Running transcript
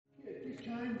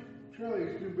time,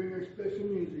 Charlie's going to bring us special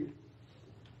music.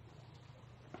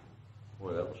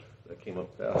 Well, that came up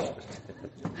fast.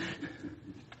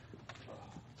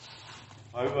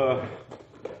 I've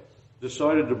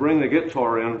decided to bring the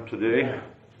guitar in today.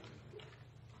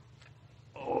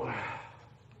 Oh.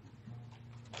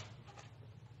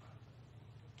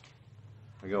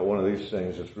 I got one of these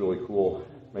things that's really cool.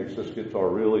 Makes this guitar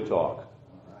really talk.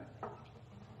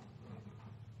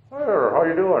 Hi there, how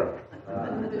you doing?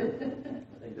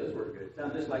 I think this works good. It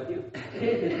sounds just like you.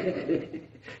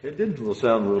 It did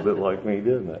sound a little bit like me,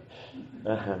 didn't it?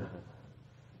 I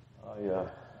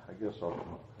guess I'll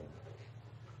come up.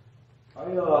 I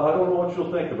don't know what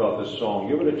you'll think about this song.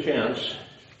 Give it a chance.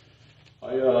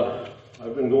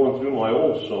 I've been going through my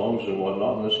old songs and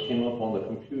whatnot, and this came up on the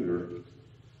computer.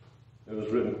 It was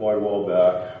written quite a while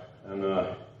back, and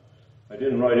I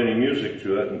didn't write any music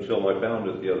to it until I found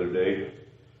it the other day.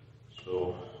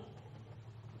 So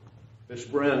it's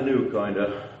brand new,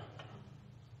 kinda.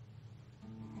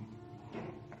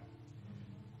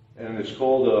 And it's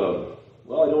called,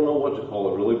 well, I don't know what to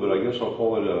call it really, but I guess I'll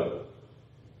call it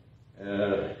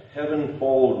Heaven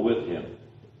Followed With Him.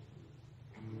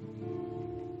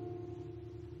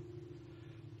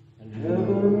 And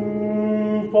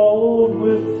heaven followed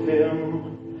with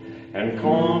him and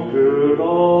conquered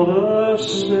all the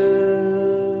sin.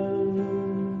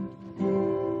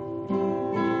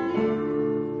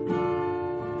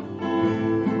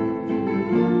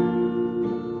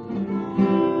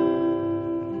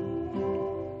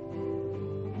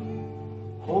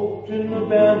 Hope didn't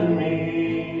abandon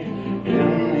me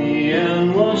in the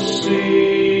endless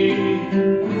sea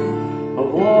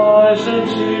of lies and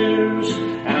tears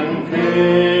and pain.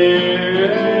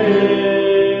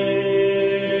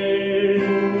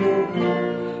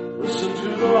 Listen to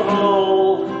the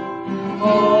howl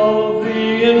of the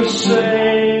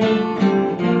insane.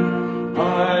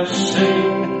 I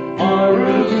sing my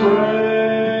refrain.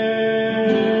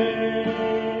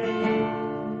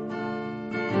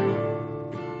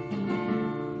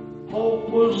 Hope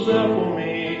was there for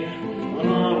me when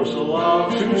I was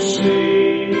allowed to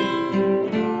see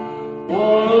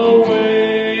what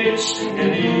awaits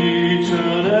in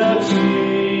eternity,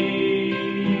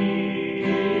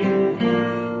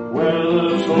 where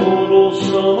the total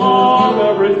sum of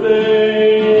everything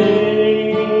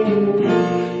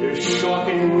is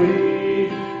shockingly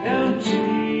empty.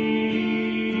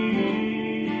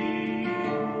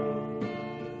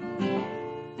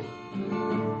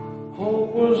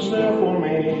 Hope was there for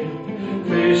me,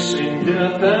 facing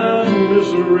death and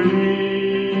misery,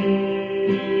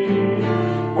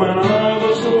 when I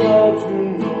was allowed to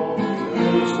know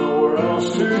there's nowhere else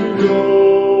to go.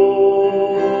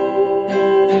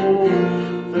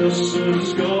 This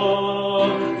is God,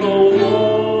 the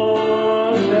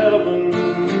one heaven.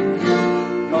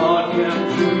 God can't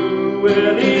do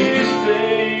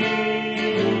anything.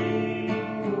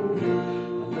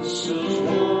 And this is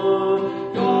what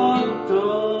God does.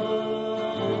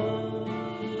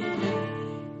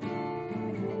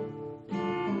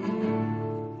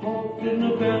 Hope didn't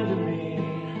abandon me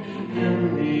in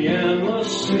the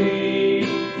endless sea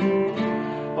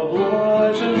of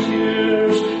lies and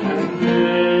tears and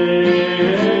pain.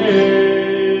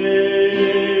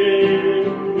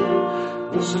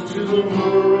 Listen to the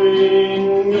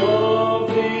murmuring of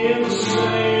the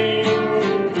insane.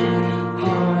 I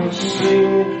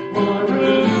sing my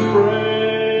refrain.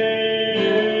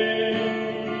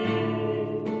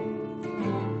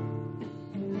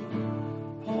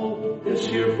 Hope is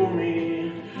here for me.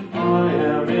 I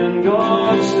am in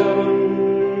God's heaven.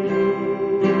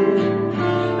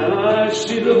 And I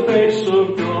see the face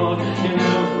of God in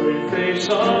every face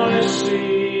I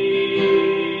see,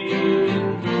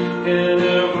 in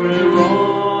every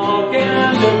rock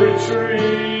and every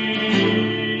tree.